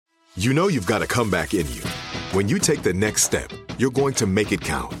You know you've got a comeback in you. When you take the next step, you're going to make it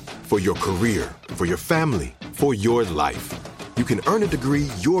count. For your career, for your family, for your life. You can earn a degree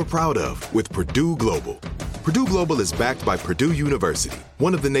you're proud of with Purdue Global. Purdue Global is backed by Purdue University,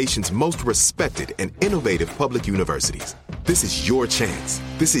 one of the nation's most respected and innovative public universities. This is your chance.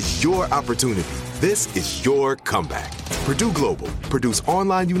 This is your opportunity. This is your comeback. Purdue Global, Purdue's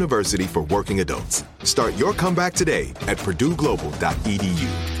online university for working adults. Start your comeback today at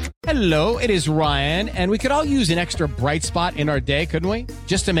purdueglobal.edu. Hello, it is Ryan, and we could all use an extra bright spot in our day, couldn't we?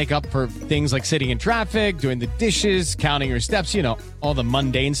 Just to make up for things like sitting in traffic, doing the dishes, counting your steps, you know, all the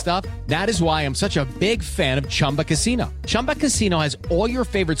mundane stuff. That is why I'm such a big fan of Chumba Casino. Chumba Casino has all your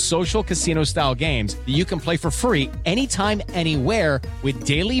favorite social casino-style games that you can play for free anytime, anywhere with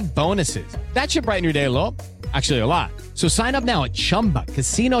daily bonuses. That should brighten your day a little. Actually, a lot. So sign up now at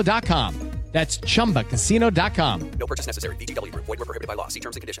ChumbaCasino.com. That's ChumbaCasino.com. No purchase necessary. VGW Group. Void where prohibited by law. See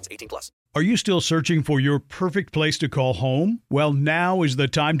terms and conditions. 18+. Are you still searching for your perfect place to call home? Well, now is the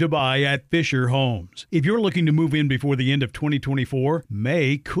time to buy at Fisher Homes. If you're looking to move in before the end of 2024,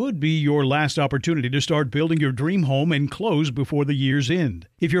 May could be your last opportunity to start building your dream home and close before the year's end.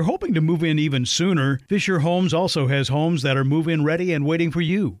 If you're hoping to move in even sooner, Fisher Homes also has homes that are move-in ready and waiting for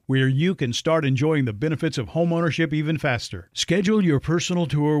you, where you can start enjoying the benefits of homeownership even faster. Schedule your personal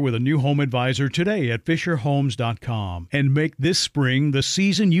tour with a new home advisor today at FisherHomes.com and make this spring the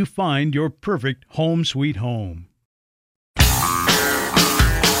season you find your perfect home sweet home.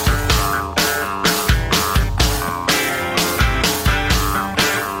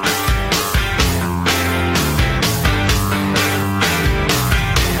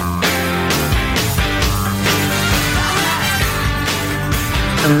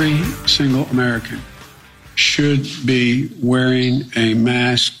 Every single American should be wearing a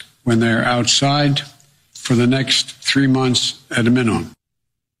mask when they're outside for the next 3 months at a minimum.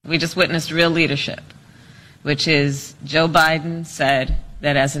 We just witnessed real leadership, which is Joe Biden said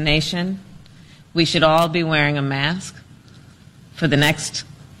that as a nation, we should all be wearing a mask for the next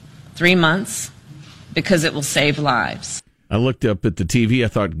 3 months because it will save lives. I looked up at the TV. I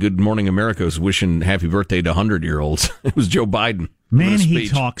thought Good Morning America was wishing happy birthday to 100-year-olds. It was Joe Biden. Man, he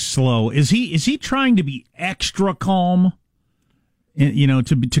talks slow. Is he trying to be extra calm? You know,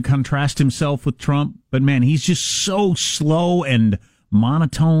 to contrast himself with Trump, but man, he's just so slow and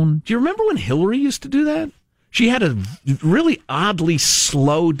monotone. Do you remember when Hillary used to do that? She had a really oddly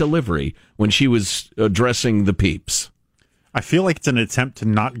slow delivery when she was addressing the peeps. I feel like it's an attempt to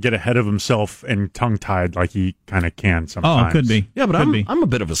not get ahead of himself and tongue-tied like he kind of can sometimes. Oh, could be. Yeah, but I'm a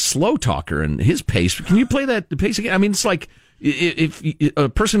bit of a slow talker, and his pace. Can you play that pace again? I mean, it's like if a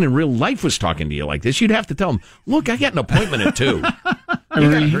person in real life was talking to you like this, you'd have to tell them, look, I got an appointment at 2.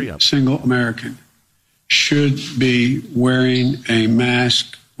 Every single American should be wearing a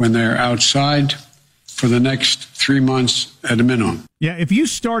mask when they're outside for the next 3 months at a minimum. Yeah, if you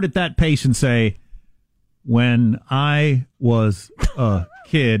start at that pace and say, when I was a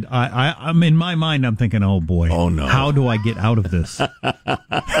kid, I'm in my mind, I'm thinking, oh boy, oh no, how do I get out of this? Ain't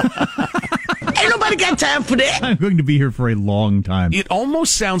nobody got time for that. I'm going to be here for a long time. It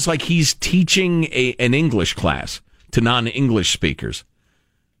almost sounds like he's teaching an English class to non-English speakers.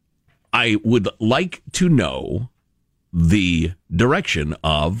 I would like to know the direction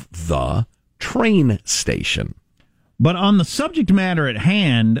of the train station. But on the subject matter at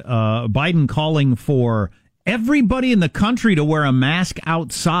hand, Biden calling for everybody in the country to wear a mask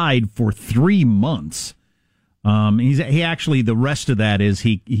outside for 3 months. He actually, the rest of that is,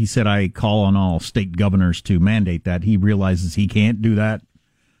 he said, I call on all state governors to mandate that. He realizes he can't do that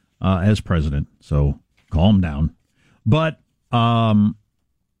as president, so calm down. But the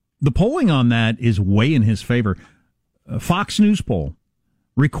polling on that is way in his favor. Fox News poll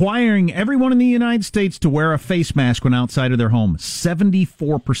requiring everyone in the United States to wear a face mask when outside of their home.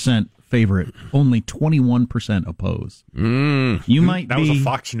 74% favor it. Only 21% oppose. You might that be, was a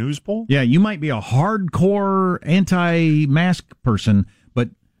Fox News poll? Yeah, you might be a hardcore anti-mask person,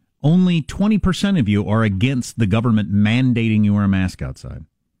 but only 20% of you are against the government mandating you wear a mask outside.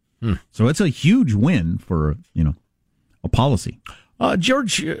 So it's a huge win for, a policy. Jared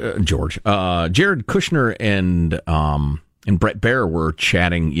Kushner and Bret Baier were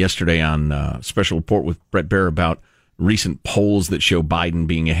chatting yesterday on Special Report with Bret Baier about recent polls that show Biden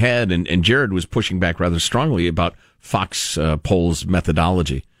being ahead, and Jared was pushing back rather strongly about Fox polls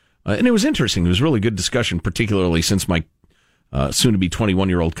methodology. And it was interesting. It was a really good discussion, particularly since my soon-to-be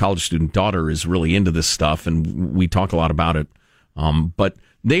 21-year-old college student daughter is really into this stuff, and we talk a lot about it. But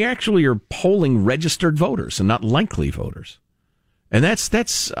they actually are polling registered voters and not likely voters. And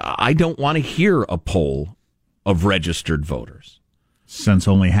that's I don't want to hear a poll of registered voters. since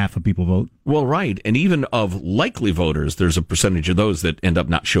only half of people vote. Well, right. And even of likely voters, there's a percentage of those that end up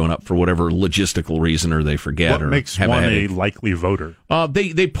not showing up for whatever logistical reason, or they forget. What or makes have one a a likely voter?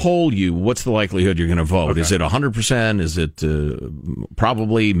 They poll you. What's the likelihood you're going to vote? Okay. Is it 100%? Is it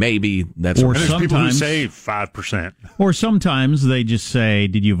probably, maybe? That's Or And there's people who sometimes- say 5%. Or sometimes they just say,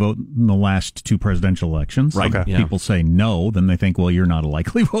 did you vote in the last 2 presidential elections? Right, If yeah. people say no, then they think, well, you're not a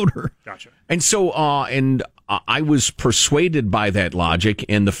likely voter. Gotcha. And so, I was persuaded by that logic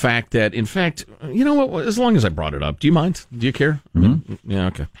and the fact that, in fact, you know what? As long as I brought it up, do you mind? Do you care? Mm-hmm. Yeah,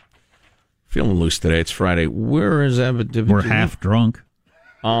 okay. Feeling loose today. It's Friday. Where is that? We're half drunk.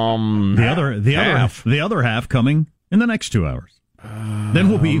 The other half coming in the next 2 hours. Then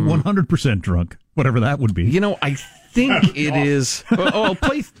we'll be 100% drunk, whatever that would be. You know, I think it is.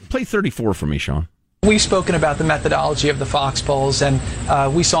 Play 34 for me, Sean. We've spoken about the methodology of the Fox polls, and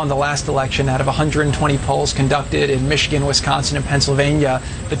we saw in the last election, out of 120 polls conducted in Michigan, Wisconsin, and Pennsylvania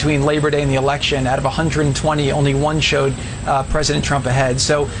between Labor Day and the election, out of 120, only one showed President Trump ahead.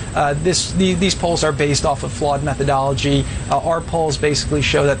 So these polls are based off of flawed methodology. Our polls basically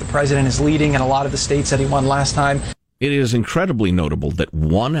show that the president is leading in a lot of the states that he won last time. It is incredibly notable that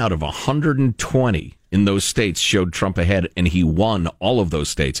 1 out of 120 in those states showed Trump ahead, and he won all of those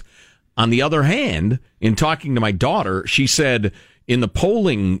states. On the other hand, in talking to my daughter, she said in the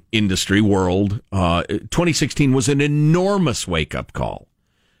polling industry world, 2016 was an enormous wake-up call.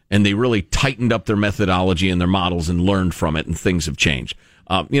 And they really tightened up their methodology and their models and learned from it, and things have changed.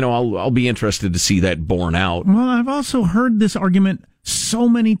 I'll be interested to see that borne out. Well, I've also heard this argument so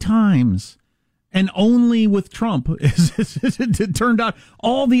many times. And only with Trump, it turned out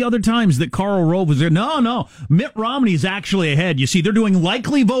all the other times that Karl Rove was there. No, Mitt Romney's actually ahead. You see, they're doing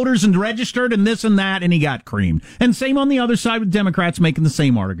likely voters and registered and this and that, and he got creamed. And same on the other side with Democrats making the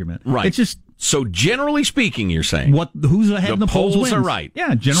same argument. Right. It's just... So generally speaking, you're saying... Who's ahead in the polls polls wins. are right.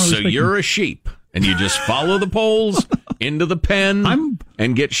 Yeah, generally so speaking. you're a sheep, and you just follow the polls into the pen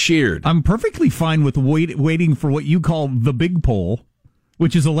and get sheared. I'm perfectly fine with waiting for what you call the big poll,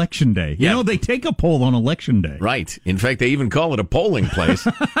 which is Election Day. You know, they take a poll on Election Day. Right. In fact, they even call it a polling place,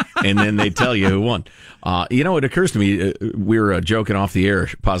 and then they tell you who won. It occurs to me, we were joking off the air,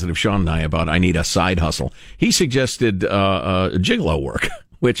 Positive Sean and I, about I need a side hustle. He suggested gigolo work,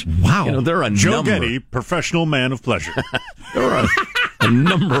 which, there are a Joe number. Getty, professional man of pleasure. There are a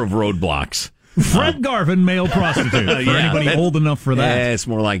number of roadblocks. Fred Garvin, male prostitute, for anybody old enough for that. Yeah, it's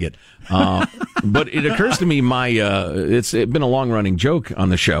more like it. But it occurs to me, it's been a long-running joke on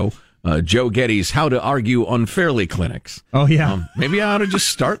the show, Joe Getty's How to Argue Unfairly clinics. Oh, yeah. Maybe I ought to just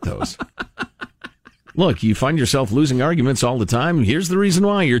start those. Look, you find yourself losing arguments all the time. Here's the reason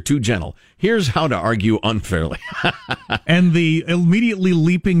why: you're too gentle. Here's how to argue unfairly. And the immediately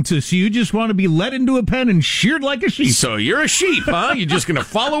leaping to, so you just want to be led into a pen and sheared like a sheep. So you're a sheep, huh? You're just going to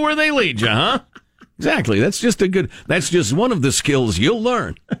follow where they lead you, huh? Exactly. That's just one of the skills you'll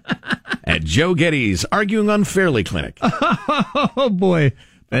learn at Joe Getty's Arguing Unfairly clinic. Oh, boy.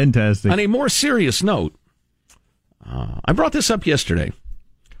 Fantastic. On a more serious note, I brought this up yesterday.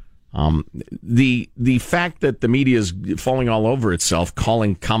 The fact that the media is falling all over itself,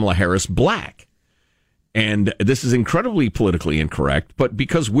 calling Kamala Harris black. And this is incredibly politically incorrect, but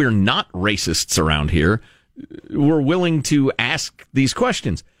because we're not racists around here, we're willing to ask these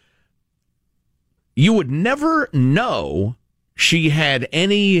questions. You would never know she had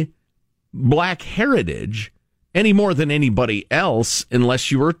any black heritage any more than anybody else unless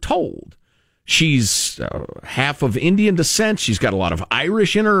you were told. She's half of Indian descent. She's got a lot of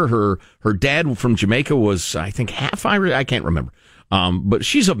Irish in her. Her dad from Jamaica was, I think, half Irish. I can't remember. But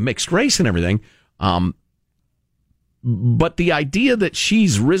she's of mixed race and everything. But the idea that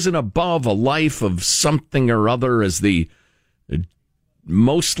she's risen above a life of something or other as the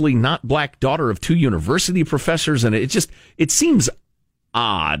mostly not black daughter of 2 university professors, and it seems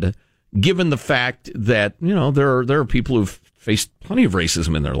odd given the fact that, there are people who've faced plenty of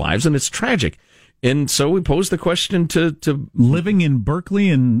racism in their lives, and it's tragic. And so we posed the question to living in Berkeley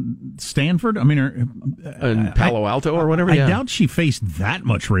and Stanford. I mean, in Palo Alto or whatever. I doubt she faced that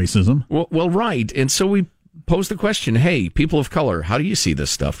much racism. Well, right. And so we posed the question: hey, people of color, how do you see this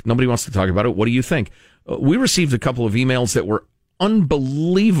stuff? Nobody wants to talk about it. What do you think? We received a couple of emails that were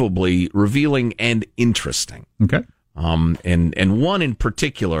unbelievably revealing and interesting. Okay. And one in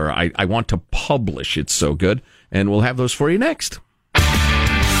particular, I want to publish. It's so good. And we'll have those for you next.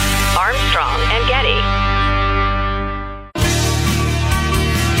 Armstrong and Getty.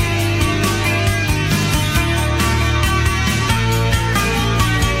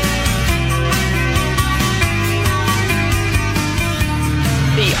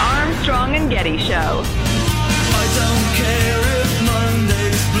 The Armstrong and Getty Show. I don't care if my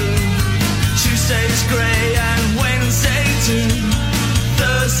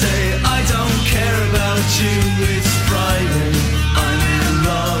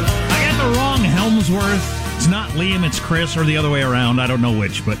Liam, it's Chris, or the other way around. I don't know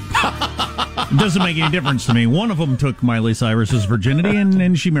which, but it doesn't make any difference to me. One of them took Miley Cyrus's virginity,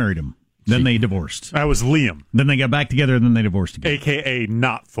 and she married him. Then they divorced. That was Liam. Then they got back together, and then they divorced again. A.K.A.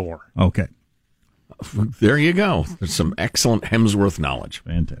 not Thor. Okay. There you go. There's some excellent Hemsworth knowledge.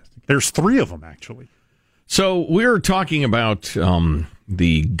 Fantastic. There's 3 of them, actually. So we're talking about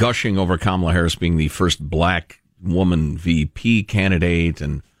the gushing over Kamala Harris being the first black woman VP candidate,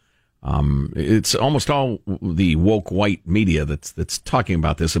 and it's almost all the woke white media that's talking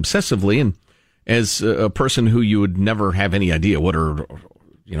about this obsessively. And as a person who you would never have any idea what her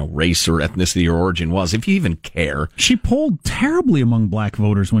race or ethnicity or origin was, if you even care. She polled terribly among black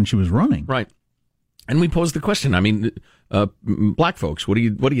voters when she was running. Right. And we posed the question. I mean, black folks, what do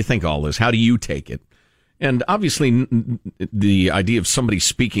you think of all this? How do you take it? And obviously, the idea of somebody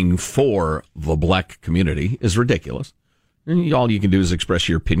speaking for the black community is ridiculous. And all you can do is express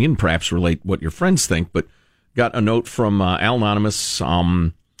your opinion, perhaps relate what your friends think. But got a note from Al Anonymous,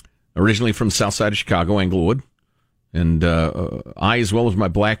 originally from the south side of Chicago, Englewood. And I, as well as my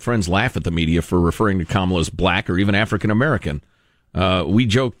black friends, laugh at the media for referring to Kamala as black or even African American. We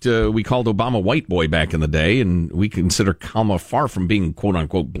joked, we called Obama white boy back in the day, and we consider Kamala far from being quote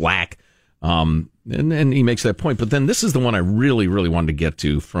unquote black. And he makes that point. But then this is the one I really, really wanted to get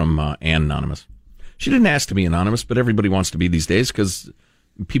to from Ann Anonymous. She didn't ask to be anonymous, but everybody wants to be these days because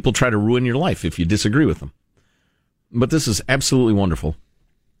people try to ruin your life if you disagree with them. But this is absolutely wonderful.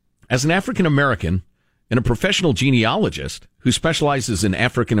 As an African American and a professional genealogist who specializes in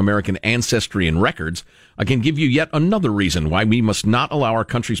African American ancestry and records, I can give you yet another reason why we must not allow our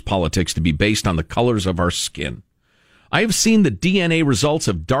country's politics to be based on the colors of our skin. I have seen the DNA results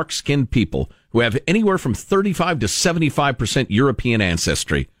of dark-skinned people who have anywhere from 35 to 75% European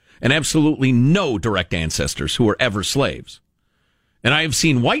ancestry and absolutely no direct ancestors who were ever slaves. And I have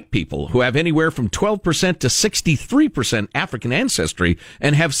seen white people who have anywhere from 12% to 63% African ancestry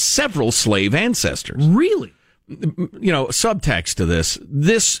and have several slave ancestors. Really? Subtext to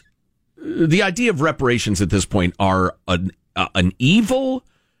this, the idea of reparations at this point are an evil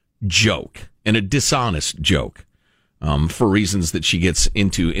joke and a dishonest joke. For reasons that she gets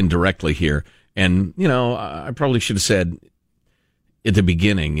into indirectly here. And, I probably should have said at the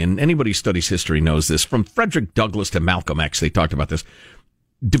beginning, and anybody who studies history knows this, from Frederick Douglass to Malcolm X, they talked about this.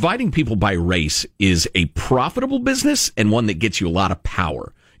 Dividing people by race is a profitable business and one that gets you a lot of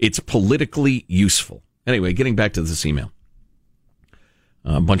power. It's politically useful. Anyway, getting back to this email.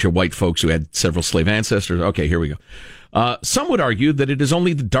 A bunch of white folks who had several slave ancestors. Okay, here we go. Some would argue that it is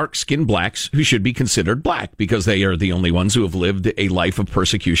only the dark-skinned blacks who should be considered black because they are the only ones who have lived a life of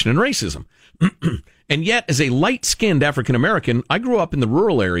persecution and racism. And yet, as a light-skinned African-American, I grew up in the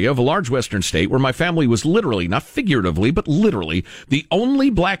rural area of a large western state where my family was literally, not figuratively, but literally, the only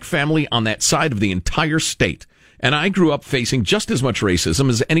black family on that side of the entire state. And I grew up facing just as much racism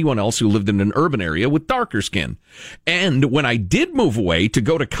as anyone else who lived in an urban area with darker skin. And when I did move away to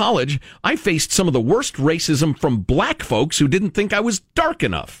go to college, I faced some of the worst racism from black folks who didn't think I was dark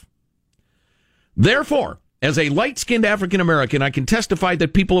enough. Therefore, as a light-skinned African-American, I can testify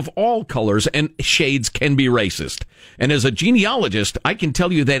that people of all colors and shades can be racist. And as a genealogist, I can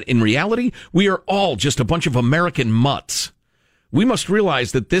tell you that in reality, we are all just a bunch of American mutts. We must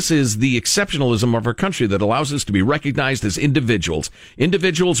realize that this is the exceptionalism of our country that allows us to be recognized as individuals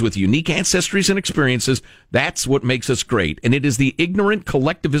with unique ancestries and experiences. That's what makes us great. And it is the ignorant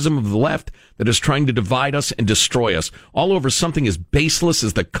collectivism of the left that is trying to divide us and destroy us all over something as baseless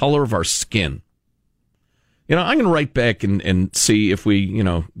as the color of our skin. I'm going to write back and see if we,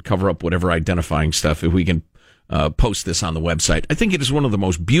 cover up whatever identifying stuff, if we can post this on the website. I think it is one of the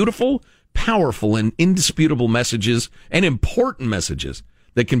most beautiful, powerful, and indisputable messages and important messages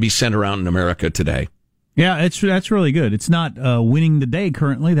that can be sent around in America today. Yeah, that's really good. It's not winning the day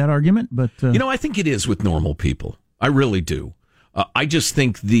currently, that argument, but... I think it is with normal people. I really do. I just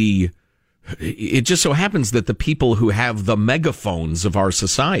think it just so happens that the people who have the megaphones of our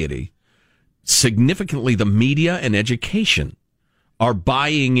society, significantly the media and education, are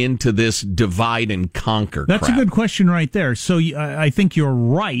buying into this divide and conquer crap. That's a good question right there. So I think you're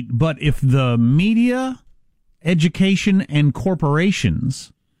right, but if the media, education, and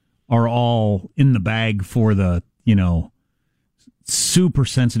corporations are all in the bag for the, super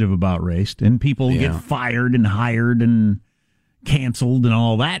sensitive about race, and people get fired and hired and canceled and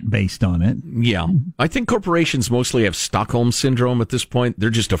all that based on it. Yeah. I think corporations mostly have Stockholm Syndrome at this point.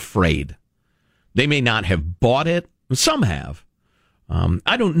 They're just afraid. They may not have bought it. Some have.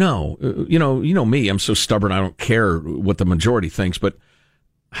 I don't know. You know me. I'm so stubborn. I don't care what the majority thinks. But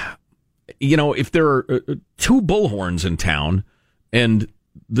if there are two bullhorns in town, and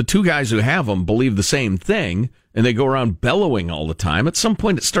the two guys who have them believe the same thing, and they go around bellowing all the time. At some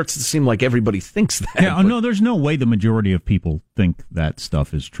point, it starts to seem like everybody thinks that. Yeah, no, there's no way the majority of people think that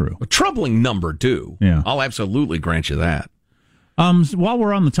stuff is true. A troubling number do. Yeah. I'll absolutely grant you that. While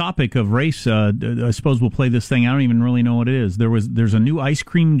we're on the topic of race, I suppose we'll play this thing. I don't even really know what it is. There's a new ice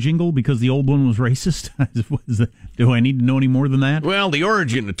cream jingle because the old one was racist. Do I need to know any more than that? Well, the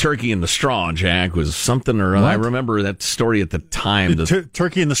origin of Turkey in the Straw, Jack, was something or other. I remember that story at the time.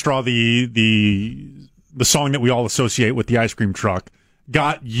 Turkey in the Straw, the song that we all associate with the ice cream truck,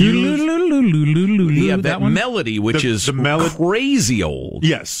 got used. Yeah, that melody, which is crazy old.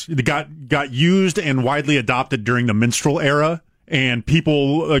 Yes, it got used and widely adopted during the minstrel era. And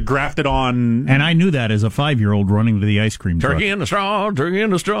people grafted on. And I knew that as a 5-year-old running to the ice cream truck. Turkey in the straw, turkey in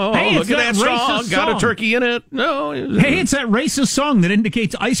the straw. Hey, look at that straw, got a turkey in it. No. Hey, it's that racist song that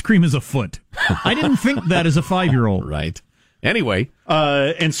indicates ice cream is afoot. I didn't think that as a 5-year-old. Right. Anyway.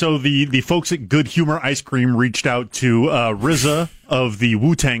 And so the folks at Good Humor Ice Cream reached out to RZA of the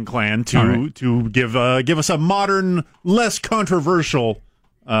Wu-Tang Clan to give us a modern, less controversial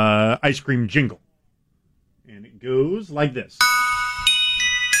ice cream jingle. And it goes like this.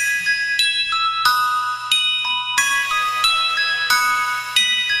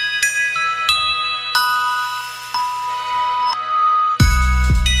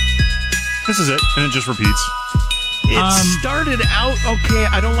 This is it, and it just repeats. It started out okay.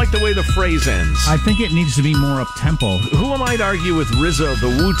 I don't like the way the phrase ends. I think it needs to be more up-tempo. Who am I to argue with RZA of the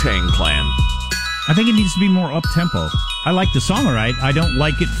Wu-Tang Clan? I think it needs to be more up-tempo. I like the song, all right. I don't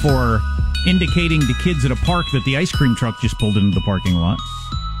like it for indicating to kids at a park that the ice cream truck just pulled into the parking lot.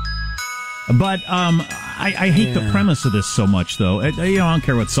 But I hate the premise of this so much, though. I don't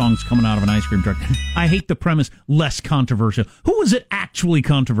care what song's coming out of an ice cream truck. I hate the premise. Less controversial. Who was it actually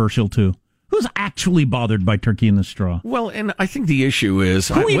controversial to? Who's actually bothered by Turkey in the Straw? Well, and I think the issue is...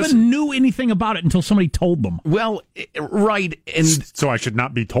 Who even knew anything about it until somebody told them? Well, right, and... So I should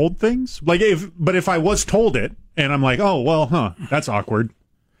not be told things? But if I was told it, and I'm like, oh, well, that's awkward,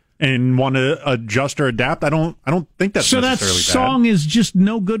 and want to adjust or adapt, I don't think that's necessarily bad. So that song is just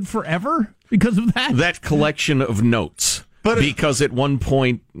no good forever because of that? That collection of notes. Because at one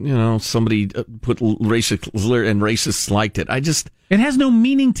point, somebody put racist and racists liked it. It has no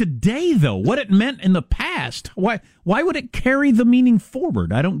meaning today, though. What it meant in the past. Why would it carry the meaning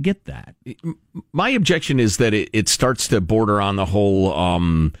forward? I don't get that. My objection is that it starts to border on the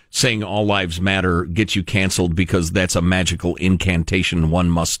whole saying all lives matter gets you canceled because that's a magical incantation one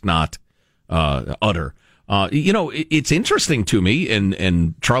must not utter. It's interesting to me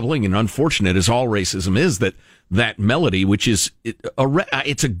and troubling and unfortunate as all racism is that melody, which is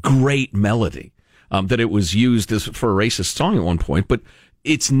it's a great melody, that it was used for a racist song at one point, but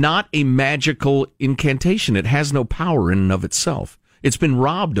it's not a magical incantation. It has no power in and of itself. It's been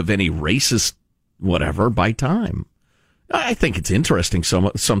robbed of any racist whatever by time. I think it's interesting,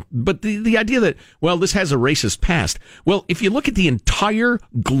 but the idea that, well, this has a racist past. Well, if you look at the entire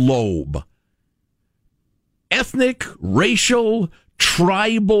globe, ethnic, racial,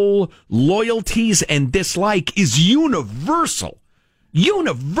 tribal loyalties and dislike is universal.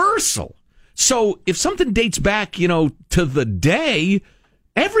 Universal. So if something dates back, to the day,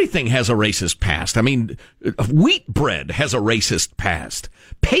 everything has a racist past. I mean, wheat bread has a racist past.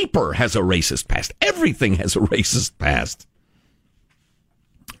 Paper has a racist past. Everything has a racist past.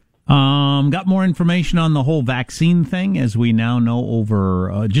 Got more information on the whole vaccine thing, as we now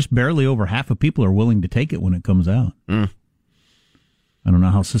know just barely over half of people are willing to take it when it comes out. I don't know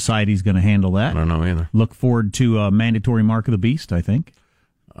how society's going to handle that. I don't know either. Look forward to a mandatory mark of the beast, I think.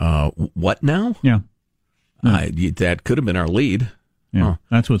 What now? Yeah. That could have been our lead. Yeah,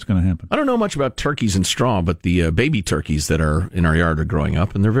 That's what's going to happen. I don't know much about turkeys and straw, but the baby turkeys that are in our yard are growing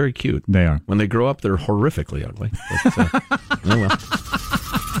up, and they're very cute. They are. When they grow up, they're horrifically ugly. But, oh well.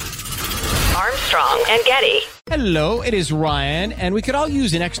 Armstrong and Getty. Hello, it is Ryan, and we could all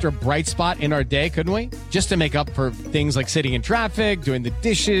use an extra bright spot in our day, couldn't we? Just to make up for things like sitting in traffic, doing the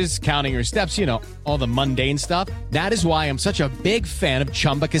dishes, counting your steps, all the mundane stuff. That is why I'm such a big fan of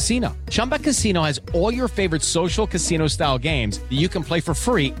Chumba Casino. Chumba Casino has all your favorite social casino-style games that you can play for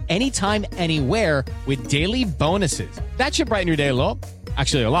free anytime, anywhere with daily bonuses. That should brighten your day a little.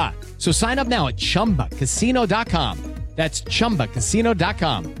 Actually, a lot. So sign up now at ChumbaCasino.com. That's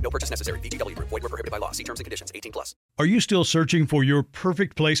ChumbaCasino.com. No purchase necessary. VGW Group. Void where prohibited by law. See terms and conditions. 18+. Are you still searching for your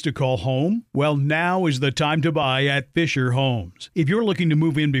perfect place to call home? Well, now is the time to buy at Fisher Homes. If you're looking to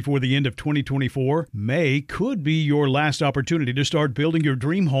move in before the end of 2024, May could be your last opportunity to start building your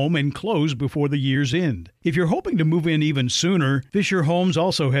dream home and close before the year's end. If you're hoping to move in even sooner, Fisher Homes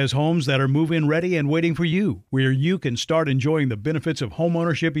also has homes that are move-in ready and waiting for you, where you can start enjoying the benefits of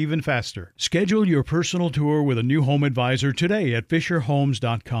homeownership even faster. Schedule your personal tour with a new home advisor today at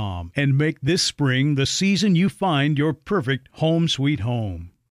FisherHomes.com and make this spring the season you find your perfect home sweet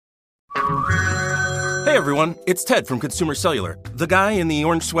home. Hey everyone, it's Ted from Consumer Cellular, the guy in the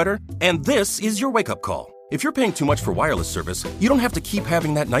orange sweater, and this is your wake-up call. If you're paying too much for wireless service, you don't have to keep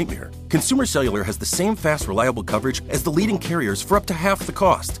having that nightmare. Consumer Cellular has the same fast, reliable coverage as the leading carriers for up to half the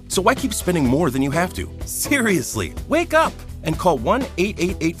cost. So why keep spending more than you have to? Seriously, wake up and call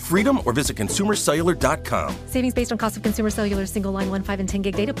 1-888-FREEDOM or visit consumercellular.com. Savings based on cost of Consumer Cellular single line 1, 5, and 10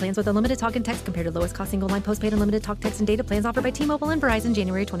 gig data plans with unlimited talk and text compared to lowest cost single line postpaid unlimited talk, text, and data plans offered by T-Mobile and Verizon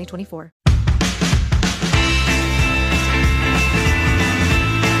January 2024.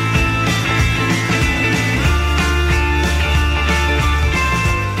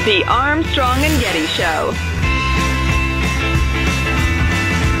 The Armstrong and Getty Show.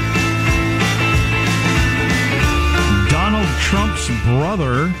 Donald Trump's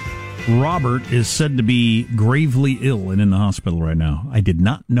brother, Robert, is said to be gravely ill and in the hospital right now. I did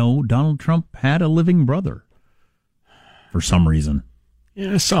not know Donald Trump had a living brother for some reason.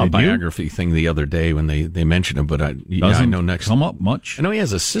 Yeah, I saw a biography thing the other day when they mentioned him, but I know next come up much. I know he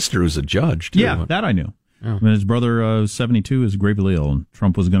has a sister who's a judge, too. Yeah, that I knew. Oh. His brother, 72, is gravely ill. And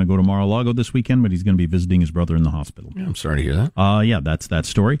Trump was going to go to Mar-a-Lago this weekend, but he's going to be visiting his brother in the hospital. Yeah, I'm sorry to hear that. Yeah, that's that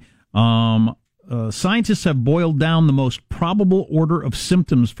story. Scientists have boiled down the most probable order of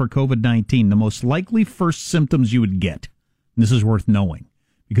symptoms for COVID-19, the most likely first symptoms you would get. And this is worth knowing.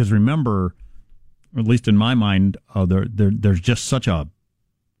 Because remember, or at least in my mind, there's just such a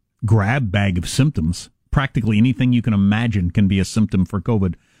grab bag of symptoms. Practically anything you can imagine can be a symptom for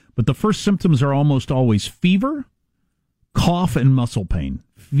COVID. But the first symptoms are almost always fever, cough, and muscle pain.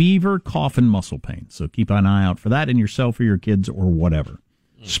 Fever, cough, and muscle pain. So keep an eye out for that in yourself or your kids or whatever.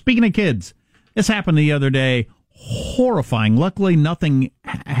 Speaking of kids, this happened the other day. Horrifying. Luckily, nothing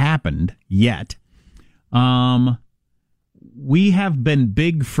happened yet. We have been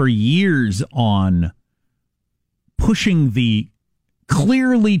big for years on pushing the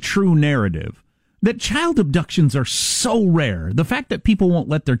clearly true narrative that child abductions are so rare. The fact that people won't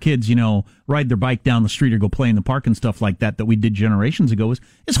let their kids, ride their bike down the street or go play in the park and stuff like that we did generations ago is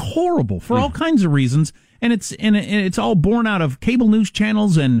horrible for all kinds of reasons. And it's all born out of cable news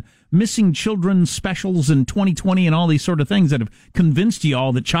channels and missing children specials in 2020 and all these sort of things that have convinced you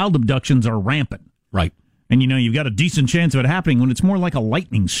all that child abductions are rampant. Right. And, you've got a decent chance of it happening when it's more like a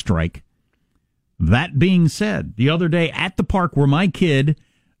lightning strike. That being said, the other day at the park where my kid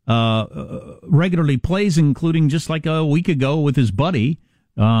regularly plays, including just like a week ago with his buddy,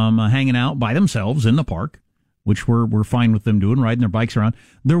 hanging out by themselves in the park, which we're fine with them doing, riding their bikes around.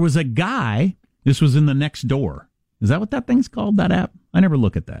 There was a guy, this was in the Nextdoor. Is that what that thing's called, that app? I never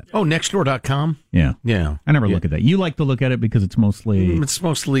look at that. Oh, Nextdoor.com? Yeah. Yeah. I never look at that. You like to look at it because it's mostly... It's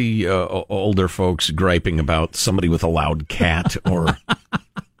mostly older folks griping about somebody with a loud cat or,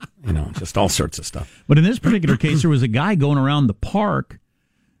 just all sorts of stuff. But in this particular case, there was a guy going around the park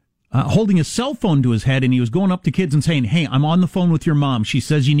holding a cell phone to his head, and he was going up to kids and saying, "Hey, I'm on the phone with your mom. She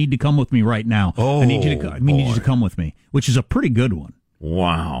says you need to come with me right now. I need you to come with me," which is a pretty good one.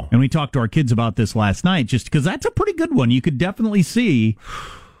 Wow. And we talked to our kids about this last night, just because that's a pretty good one. You could definitely see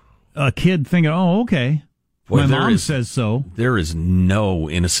a kid thinking, "Oh, okay, my mom says so." There is no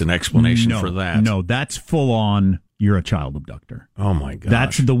innocent explanation for that. No, that's full on. You're a child abductor. Oh my God.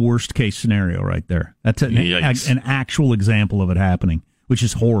 That's the worst case scenario right there. That's an actual example of it happening, which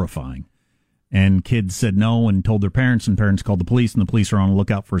is horrifying. And kids said no and told their parents, and parents called the police, and the police are on the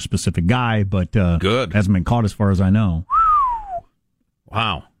lookout for a specific guy, but good. Hasn't been caught as far as I know.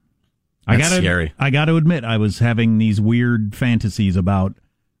 Wow. That's scary. I got to admit, I was having these weird fantasies about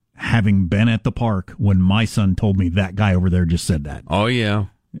having been at the park when my son told me that guy over there just said that. Oh, yeah.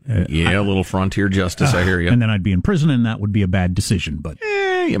 A little frontier justice, I hear you. And then I'd be in prison, and that would be a bad decision, but...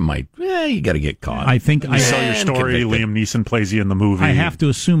 you might. You got to get caught. I think I saw your story. Liam Neeson plays you in the movie. I have to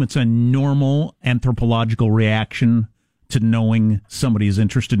assume it's a normal anthropological reaction to knowing somebody is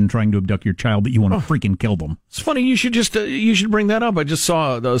interested in trying to abduct your child, that you want to freaking kill them. It's funny. You should bring that up. I just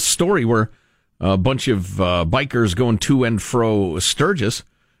saw a story where a bunch of bikers going to and fro Sturgis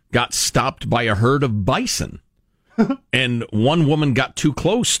got stopped by a herd of bison. And one woman got too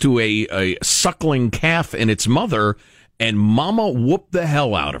close to a suckling calf and its mother, and Mama whooped the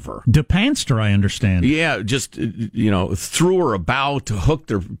hell out of her. Depanced her, I understand. Yeah, just, threw her about, hooked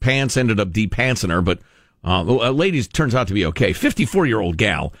her pants, ended up depantsing her, but a lady turns out to be okay. 54-year-old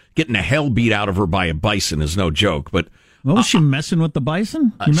gal getting the hell beat out of her by a bison is no joke, but... Well, was she messing with the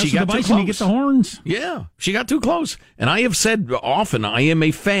bison? You mess with the bison, you get the horns. Yeah, she got too close. And I have said often, I am a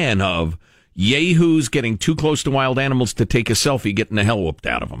fan of yahoos getting too close to wild animals to take a selfie, getting the hell whooped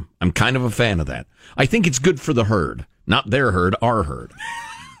out of them. I'm kind of a fan of that. I think it's good for the herd. Not their herd, our herd.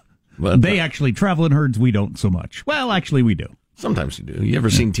 But they actually travel in herds, we don't so much. Well, actually, we do. Sometimes you do. You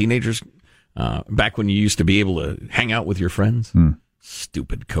ever seen teenagers back when you used to be able to hang out with your friends?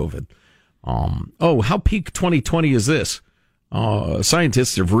 Stupid COVID. How peak 2020 is this?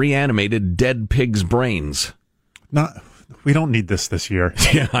 Scientists have reanimated dead pigs' brains. We don't need this year.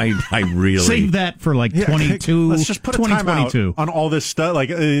 Yeah, I really... Save that for 22. Let's just put a timeout on all this stuff,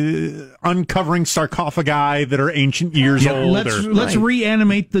 like uncovering sarcophagi that are ancient years old. Let's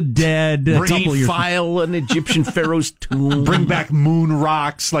reanimate the dead. Refile an Egyptian pharaoh's tomb. Bring back moon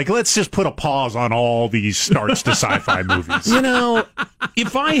rocks. Let's just put a pause on all these starts to sci-fi movies.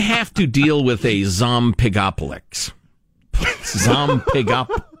 If I have to deal with a zompigopolis,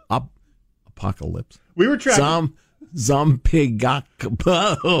 apocalypse. We were tracking... I'll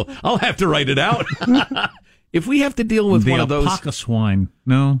have to write it out. If we have to deal with one of those... The swine.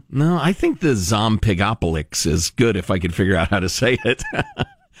 No, I think the zompigopolis is good if I could figure out how to say it.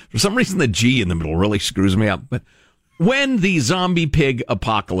 For some reason, the G in the middle really screws me up. But when the zombie pig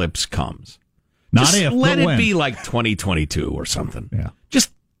apocalypse comes, let it be like 2022 or something. Yeah.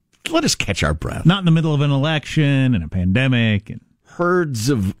 Just let us catch our breath. Not in the middle of an election and a pandemic and... Herds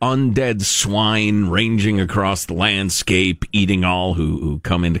of undead swine ranging across the landscape, eating all who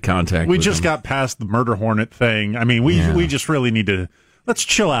come into contact with them. We just got past the murder hornet thing. I mean, we just really need to... Let's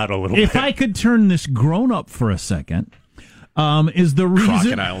chill out a little bit. If I could turn this grown up for a second, is the reason...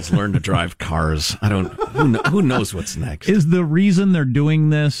 Crocodiles learn to drive cars. Who knows what's next? Is the reason they're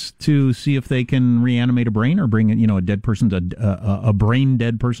doing this to see if they can reanimate a brain or bring a dead person, a brain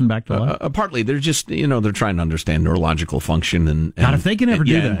dead person back to life? Partly, they're just, they're trying to understand neurological function and God, if they can ever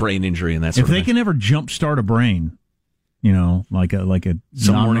do that, and brain injury and that sort of thing. If they can ever jumpstart a brain, like a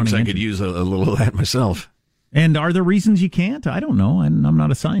some mornings I could use a little of that myself. And are there reasons you can't? I don't know. I'm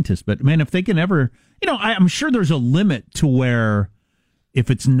not a scientist, but man, if they can ever, I'm sure there's a limit to where if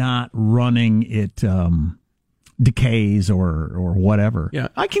it's not running, it decays or whatever. Yeah,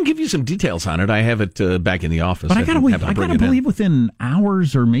 I can give you some details on it. I have it back in the office. But I gotta believe within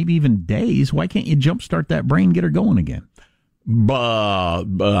hours or maybe even days. Why can't you jumpstart that brain, get her going again?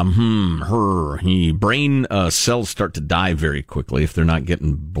 Brain cells start to die very quickly if they're not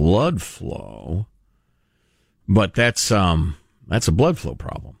getting blood flow. But that's a blood flow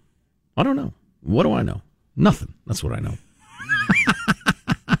problem. I don't know. What do I know? Nothing. That's what I know.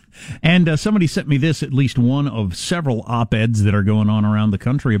 And somebody sent me this, at least one of several op-eds that are going on around the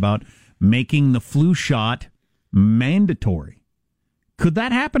country about making the flu shot mandatory. Could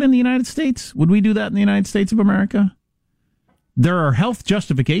that happen in the United States? Would we do that in the United States of America? There are health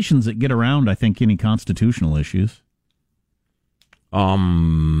justifications that get around, I think, any constitutional issues.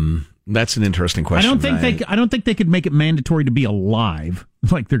 That's an interesting question. I don't think they could make it mandatory to be alive,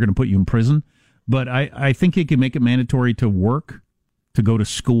 like they're going to put you in prison. But I think they could make it mandatory to work, to go to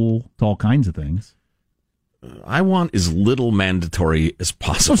school, to all kinds of things. I want as little mandatory as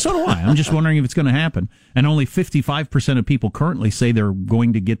possible. Well, so do I. I'm just wondering if it's going to happen. And only 55% of people currently say they're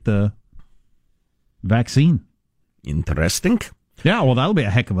going to get the vaccine. Interesting. Yeah, well, that'll be a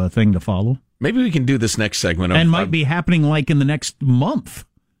heck of a thing to follow. Maybe we can do this next segment. And might be happening like in the next month,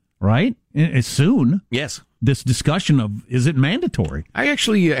 right? Soon. Yes. This discussion of, is it mandatory? I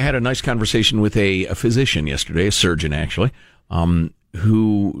actually had a nice conversation with a physician yesterday, a surgeon actually,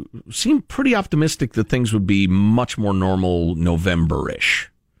 who seemed pretty optimistic that things would be much more normal November-ish.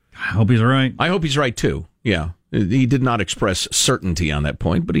 I hope he's right. I hope he's right, too. Yeah. He did not express certainty on that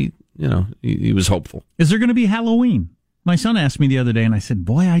point, but he was hopeful. Is there going to be Halloween? My son asked me the other day, and I said,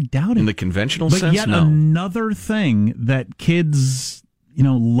 boy, I doubt it. In the conventional but sense, yet no. Another thing that kids,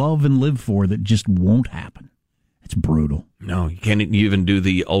 love and live for that just won't happen. It's brutal. No, you can't even do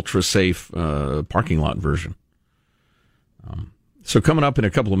the ultra-safe parking lot version. So coming up in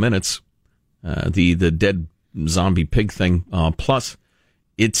a couple of minutes, the dead zombie pig thing, plus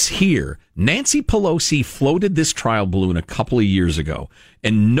it's here. Nancy Pelosi floated this trial balloon a couple of years ago,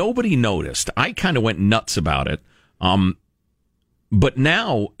 and nobody noticed. I kind of went nuts about it. But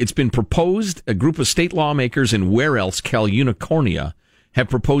now it's been proposed, a group of state lawmakers in where else, Cal Unicornia, have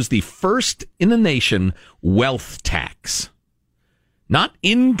proposed the first in the nation wealth tax. not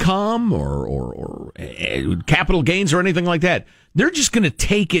income or capital gains or anything like that. They're just going to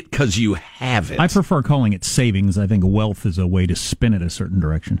take it because you have it. I prefer calling it savings. I think wealth is a way to spin it a certain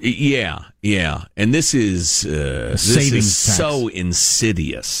direction. Yeah. And this is so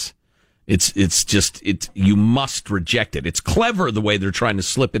insidious. It's just you must reject it. It's clever the way they're trying to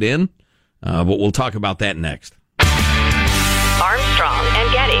slip it in, but we'll talk about that next. Armstrong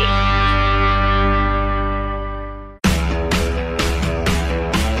and Getty.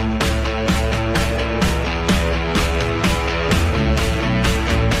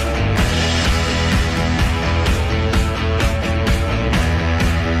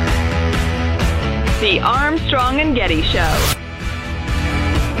 The Armstrong and Getty Show.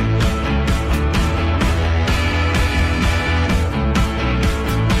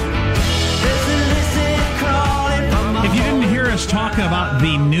 If you didn't hear us talk about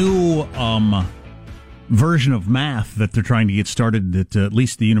the new version of math that they're trying to get started at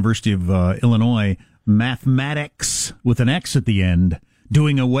least the University of Illinois, mathematics with an X at the end,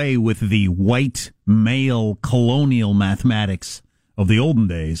 doing away with the white male colonial mathematics of the olden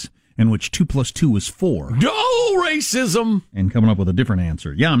days, in which 2 + 2 was 4. No racism! And coming up with a different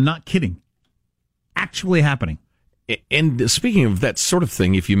answer. Yeah, I'm not kidding. Actually happening. And speaking of that sort of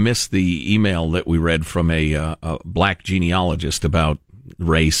thing, if you missed the email that we read from a black genealogist about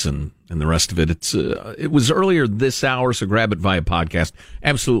race and the rest of it, it was earlier this hour, so grab it via podcast.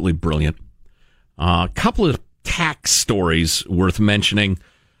 Absolutely brilliant. A couple of tax stories worth mentioning.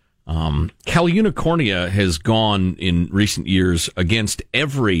 Cal Unicornia has gone in recent years against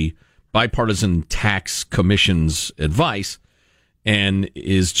every bipartisan tax commission's advice and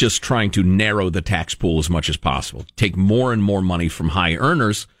is just trying to narrow the tax pool as much as possible. Take more and more money from high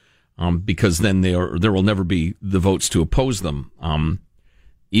earners because then there will never be the votes to oppose them.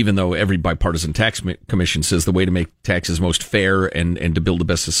 Even though every bipartisan tax commission says the way to make taxes most fair and to build the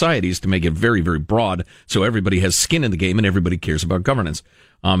best society is to make it very, very broad so everybody has skin in the game and everybody cares about governance.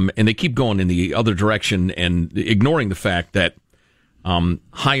 And they keep going in the other direction and ignoring the fact that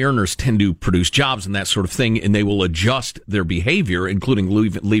high earners tend to produce jobs and that sort of thing, and they will adjust their behavior, including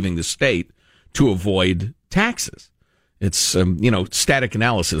leaving the state, to avoid taxes. It's, static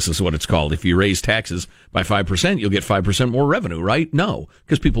analysis is what it's called. If you raise taxes by 5%, you'll get 5% more revenue, right? No,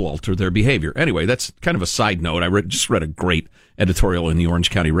 because people alter their behavior. Anyway, that's kind of a side note. I just read a great editorial in the Orange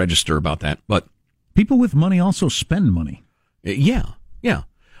County Register about that. But people with money also spend money. Yeah.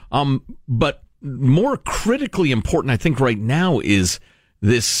 But more critically important, I think, right now is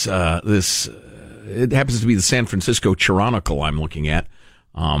this. It happens to be the San Francisco Chronicle I'm looking at.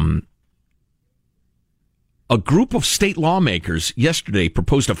 A group of state lawmakers yesterday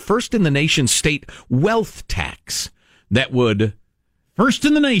proposed a first-in-the-nation state wealth tax that would... First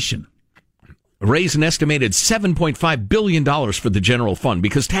in the nation. Raise an estimated $7.5 billion for the general fund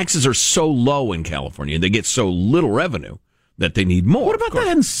because taxes are so low in California. They get so little revenue that they need more. What about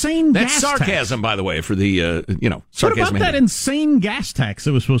that insane gas tax? That's sarcasm, by the way, for the, sarcasm. What about that insane gas tax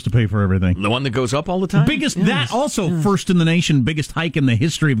that was supposed to pay for everything? The one that goes up all the time? First in the nation, biggest hike in the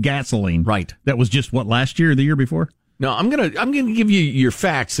history of gasoline. Right. That was just, last year or the year before? No, I'm gonna give you your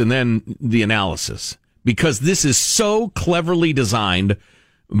facts and then the analysis, because this is so cleverly designed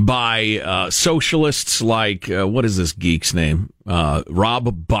by socialists like, what is this geek's name?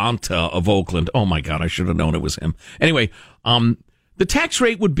 Rob Bonta of Oakland. Oh, my God, I should have known it was him. Anyway, the tax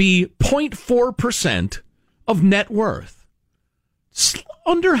rate would be 0.4% of net worth.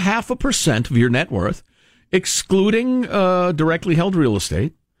 Under 0.5% of your net worth, excluding directly held real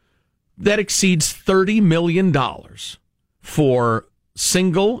estate, that exceeds $30 million for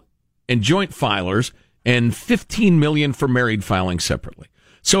single and joint filers and $15 million for married filing separately.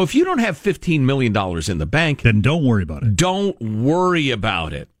 So if you don't have $15 million in the bank... Then don't worry about it. Don't worry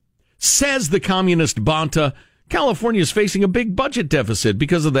about it. Says the communist Bonta, California is facing a big budget deficit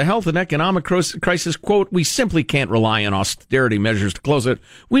because of the health and economic crisis. Quote, we simply can't rely on austerity measures to close it.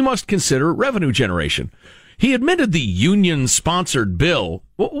 We must consider revenue generation. He admitted the union-sponsored bill...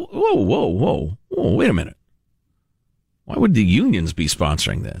 Whoa, wait a minute. Why would the unions be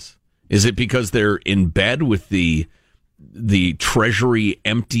sponsoring this? Is it because they're in bed with the Treasury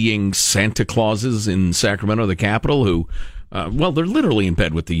emptying Santa Clauses in Sacramento, the capital, who, they're literally in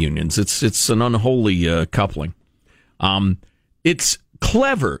bed with the unions. It's an unholy coupling. It's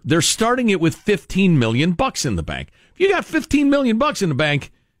clever. They're starting it with $15 million in the bank. If you got $15 million in the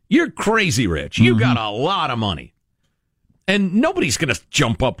bank, you're crazy rich. You got a lot of money. And nobody's going to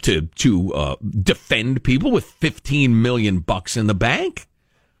jump up to defend people with $15 million in the bank.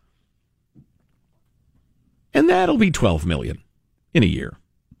 And that'll be $12 million in a year.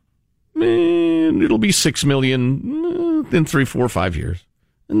 And it'll be $6 million in 3, 4, 5 years.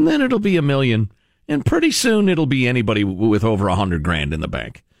 And then it'll be $1 million. And pretty soon it'll be anybody with over $100,000 in the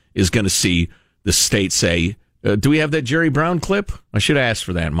bank is going to see the state say, do we have that Jerry Brown clip? I should ask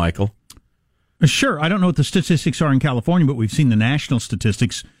for that, Michael. Sure. I don't know what the statistics are in California, but we've seen the national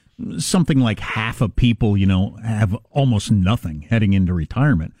statistics. Something like half of people, have almost nothing heading into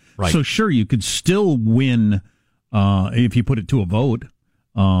retirement. Right. So sure, you could still win if you put it to a vote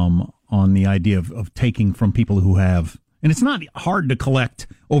on the idea of taking from people who have. And it's not hard to collect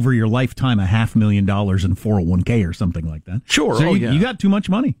over your lifetime $500,000 in 401k or something like that. Sure. So you got too much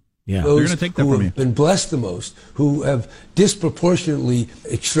money. Yeah. They're going to take that from you. Who have been blessed the most, who have disproportionately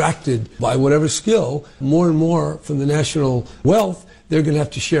extracted by whatever skill more and more from the national wealth, they're going to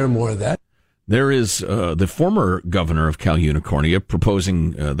have to share more of that. There is the former governor of Cal Unicornia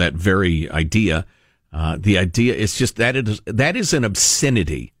proposing that very idea. The idea is just that is an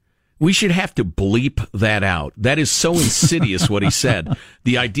obscenity. We should have to bleep that out. That is so insidious what he said.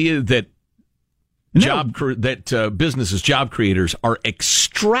 The idea that businesses, job creators are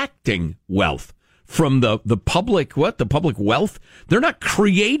extracting wealth from the public, the public wealth? They're not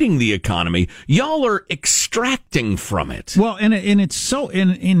creating the economy. Y'all are extracting from it. Well, and it's so,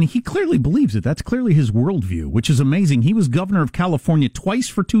 and he clearly believes it. That's clearly his worldview, which is amazing. He was governor of California twice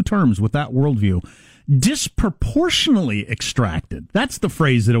for 2 terms with that worldview. Disproportionately extracted. That's the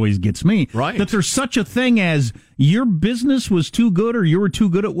phrase that always gets me. Right. That there's such a thing as your business was too good or you were too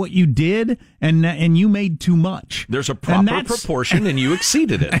good at what you did and you made too much. There's a proper proportion and you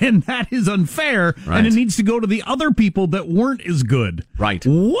exceeded it. And that is unfair. Right. And it needs to go to the other people that weren't as good. Right.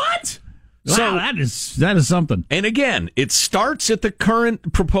 What? So wow, that is something. And again, it starts at the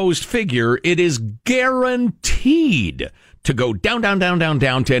current proposed figure. It is guaranteed to go down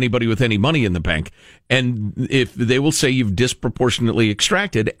to anybody with any money in the bank. And if they will say you've disproportionately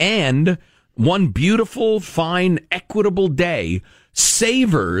extracted, and one beautiful, fine, equitable day,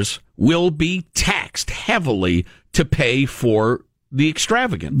 savers will be taxed heavily to pay for the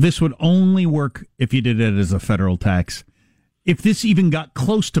extravagant. This would only work if you did it as a federal tax. If this even got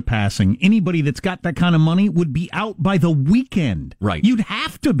close to passing, anybody that's got that kind of money would be out by the weekend. Right. You'd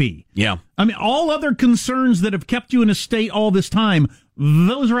have to be. Yeah. I mean, all other concerns that have kept you in a state all this time,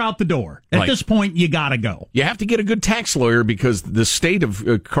 those are out the door. At this point, you got to go. You have to get a good tax lawyer because the state of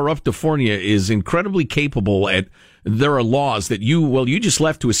Corruptifornia is incredibly capable at. There are laws that you just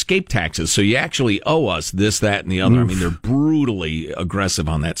left to escape taxes, so you actually owe us this, that, and the other. Oof. I mean, they're brutally aggressive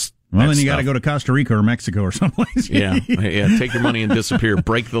on that. Well, then you got to go to Costa Rica or Mexico or someplace. Yeah. Take your money and disappear.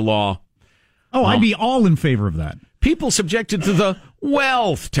 Break the law. Oh, I'd be all in favor of that. People subjected to the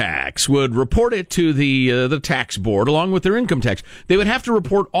wealth tax would report it to the tax board along with their income tax. They would have to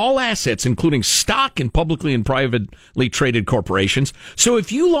report all assets, including stock in publicly and privately traded corporations. So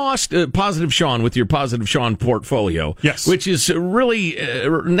if you lost Positive Sean with your Positive Sean portfolio, yes, which is really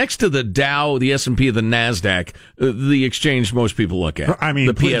next to the Dow, the S&P, the NASDAQ, the exchange most people look at. I mean,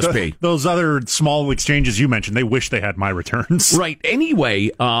 the PSP. Those other small exchanges you mentioned, they wish they had my returns. Right. Anyway,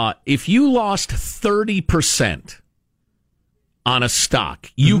 if you lost 30% on a stock,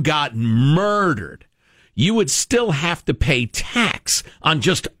 you got murdered. You would still have to pay tax on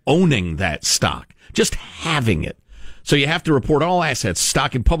just owning that stock, just having it. So you have to report all assets,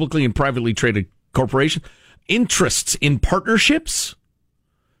 stock in publicly and privately traded corporations, interests in partnerships,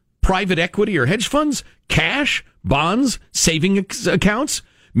 private equity or hedge funds, cash, bonds, savings accounts,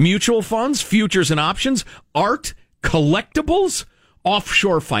 mutual funds, futures and options, art, collectibles,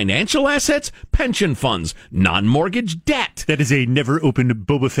 offshore financial assets, pension funds, non-mortgage debt. That is a never-opened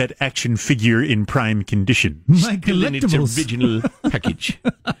Boba Fett action figure in prime condition. My Still in its original package.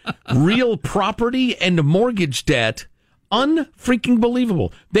 Real property and mortgage debt. Unfreaking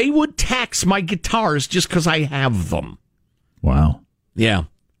believable. They would tax my guitars just because I have them. Wow. Yeah.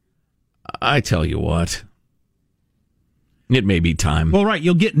 I tell you what. It may be time. Well, right.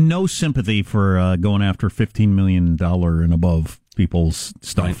 You'll get no sympathy for going after $15 million and above people's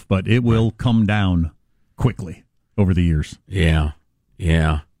stuff, right, but it will come down quickly over the years. Yeah.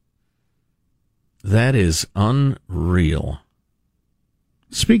 Yeah. That is unreal.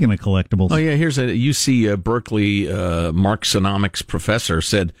 Speaking of collectibles. Oh, yeah. Here's a UC Berkeley Marxonomics professor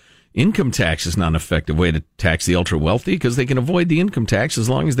said income tax is not an effective way to tax the ultra wealthy because they can avoid the income tax as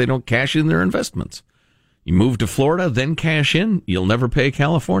long as they don't cash in their investments. You move to Florida, then cash in, you'll never pay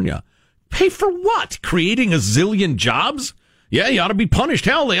California. Pay for what? Creating a zillion jobs? Yeah, you ought to be punished.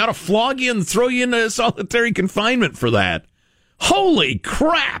 Hell, they ought to flog you and throw you into solitary confinement for that. Holy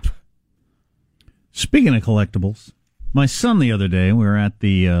crap! Speaking of collectibles, my son the other day, we were at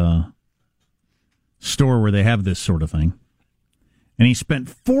the store where they have this sort of thing, and he spent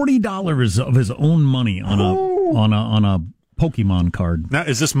 $40 of his own money on on a Pokemon card. Now,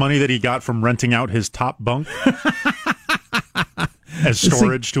 is this money that he got from renting out his top bunk as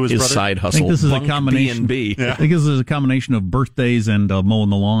storage to his brother? Side hustle. I think this is a combination. B&B. Yeah. I think this is a combination of birthdays and mowing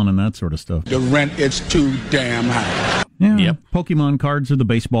the lawn and that sort of stuff. The rent is too damn high. Yeah, Yep. Pokemon cards are the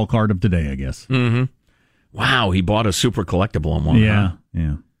baseball card of today, I guess. Mm-hmm. Wow, he bought a super collectible on one. Yeah,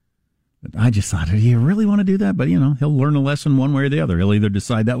 yeah. But I just thought, do you really want to do that? But, he'll learn a lesson one way or the other. He'll either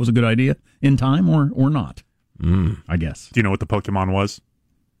decide that was a good idea in time or not, I guess. Do you know what the Pokemon was?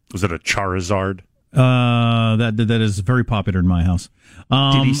 Was it a Charizard? That is very popular in my house.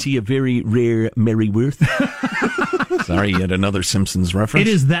 Did he see a very rare Merryworth? Sorry, yet another Simpsons reference.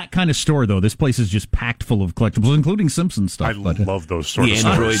 It is that kind of store, though. This place is just packed full of collectibles, including Simpsons stuff. I love those sort of the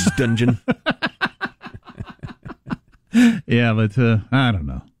stores. Android's Dungeon. Yeah, but I don't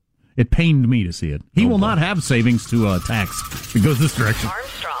know. It pained me to see it. He will not have savings to tax if it goes this direction.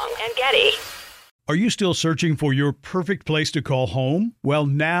 Armstrong and Getty. Are you still searching for your perfect place to call home? Well,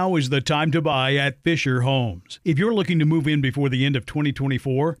 now is the time to buy at Fisher Homes. If you're looking to move in before the end of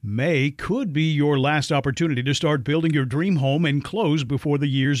 2024, May could be your last opportunity to start building your dream home and close before the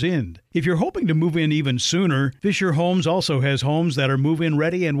year's end. If you're hoping to move in even sooner, Fisher Homes also has homes that are move-in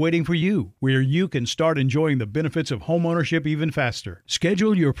ready and waiting for you, where you can start enjoying the benefits of homeownership even faster.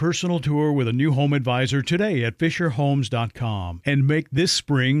 Schedule your personal tour with a new home advisor today at FisherHomes.com and make this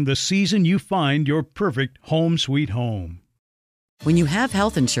spring the season you find your perfect home sweet home. When you have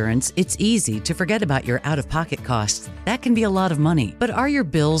health insurance, it's easy to forget about your out-of-pocket costs. That can be a lot of money. But are your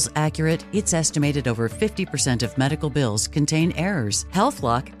bills accurate? It's estimated over 50% of medical bills contain errors.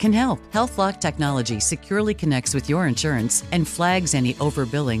 HealthLock can help. HealthLock technology securely connects with your insurance and flags any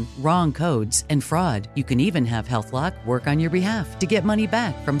overbilling, wrong codes, and fraud. You can even have HealthLock work on your behalf to get money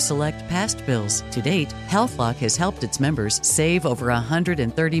back from select past bills. To date, HealthLock has helped its members save over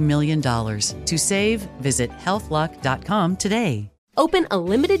 $130 million. To save, visit healthlock.com today. Open a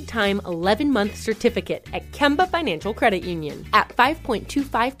limited-time 11-month certificate at Kemba Financial Credit Union. At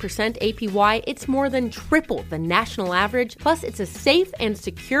 5.25% APY, it's more than triple the national average, plus it's a safe and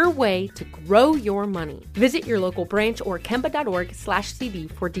secure way to grow your money. Visit your local branch or kemba.org/CD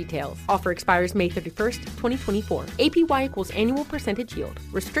for details. Offer expires May 31st, 2024. APY equals annual percentage yield.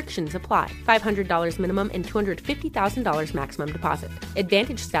 Restrictions apply. $500 minimum and $250,000 maximum deposit.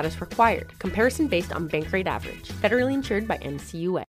 Advantage status required. Comparison based on bank rate average. Federally insured by NCUA.